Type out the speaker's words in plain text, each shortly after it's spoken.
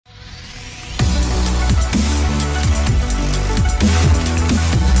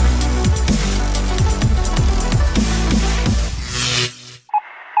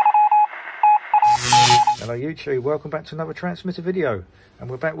Hello YouTube, welcome back to another transmitter video, and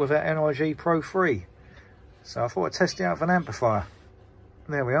we're back with our NRG PRO 3. So I thought I'd test it out with an amplifier.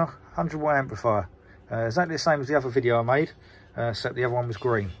 There we are, 100 watt amplifier. Exactly the same as the other video I made, except the other one was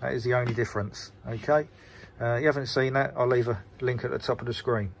green. That is the only difference, okay? You haven't seen that, I'll leave a link at the top of the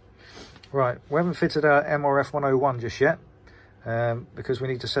screen. Right, we haven't fitted our MRF 101 just yet, because we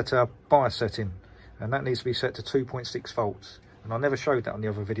need to set our bias setting, and that needs to be set to 2.6 volts. And I never showed that on the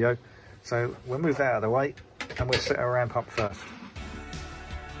other video. So we'll move that out of the way and we'll set our amp up first.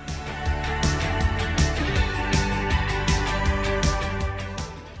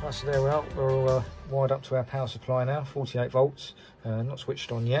 Right, so there we are, we're all wired up to our power supply now, 48 volts, not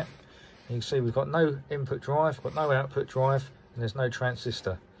switched on yet. You can see we've got no input drive, got no output drive, and there's no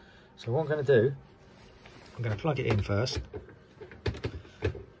transistor. So what I'm going to do, I'm going to plug it in first.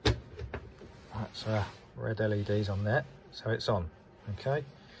 Right, so our red LED's on there, so it's on, okay?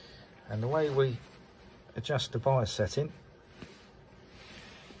 And the way we adjust the bias setting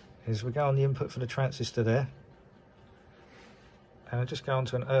is we go on the input for the transistor there, and I just go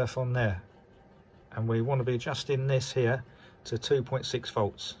onto an earth on there, and we want to be adjusting this here to 2.6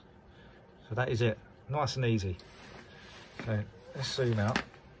 volts. So that is it, nice and easy. So let's zoom out.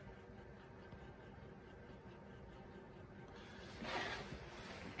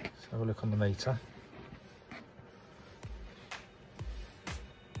 Let's have a look on the meter.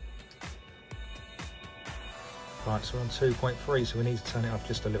 Right, so we're on 2.3, so we need to turn it up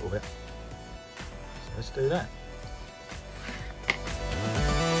just a little bit. So let's do that.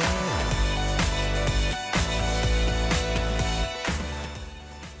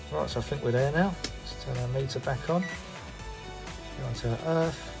 Right, so I think we're there now. Let's turn our meter back on. Go onto our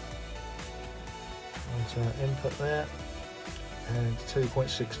earth, onto our input there, and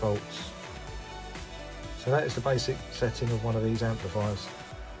 2.6 volts. So that is the basic setting of one of these amplifiers.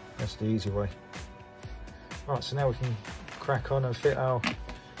 That's the easy way. Right, so now we can crack on and fit our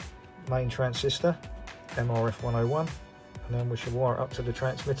main transistor, MRF 101, and then we should wire it up to the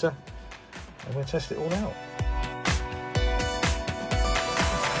transmitter and we'll test it all out.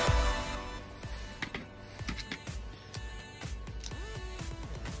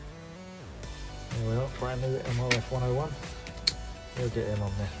 There we are, brand new MRF 101. We'll get him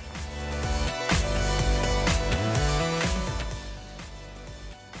on there.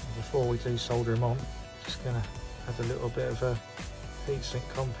 And before we do solder him on, just going to add a little bit of a heatsink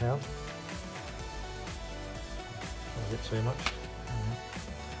compound. Not a bit too much.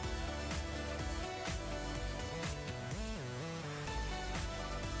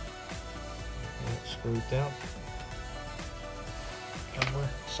 Get it screwed down, and we'll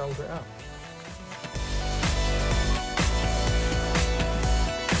solder it up.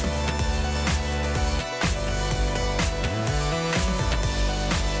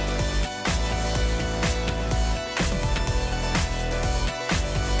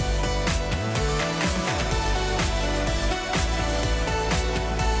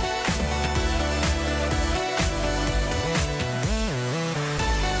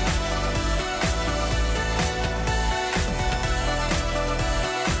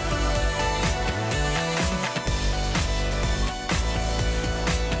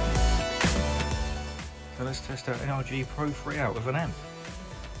 So let's test our NRG PRO 3 out with an amp.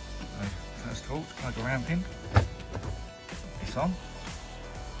 So first of all, plug our amp in. It's on.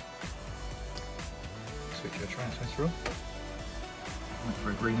 Switch our transmitter on. Wait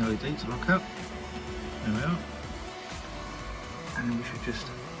for a green LED to lock up. There we are. And we should just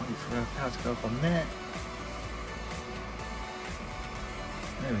wait for our power to go up on there.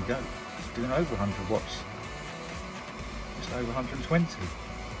 There we go. It's doing over 100 watts. Just over 120.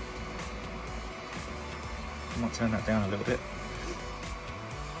 I might turn that down a little bit.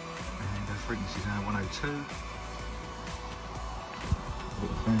 And the frequency is now 102. Got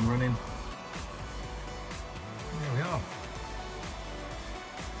the fan running. There we are.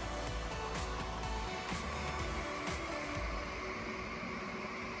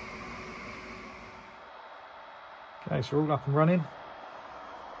 Okay, so we're all up and running.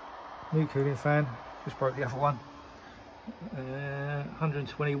 New cooling fan, just broke the other one.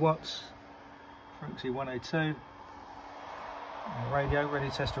 120 watts. Frequency 102, radio, ready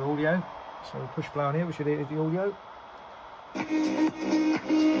to test our audio. So we push play on here, we should hear the audio.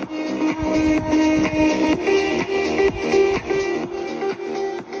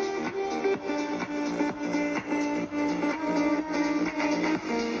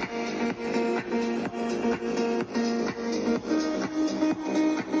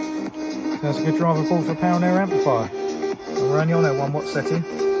 That's a good driver ball for a power and air amplifier. We're only on that 1 watt setting.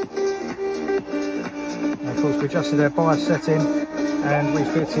 And of course we adjusted our bias setting and we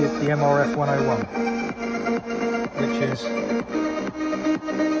fitted the MRF 101.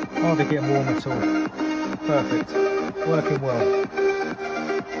 Hardly getting warm at all. Perfect. Working well.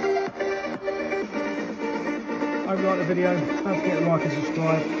 Hope you like the video. Don't forget to like and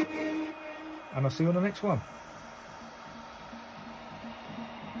subscribe. And I'll see you on the next one.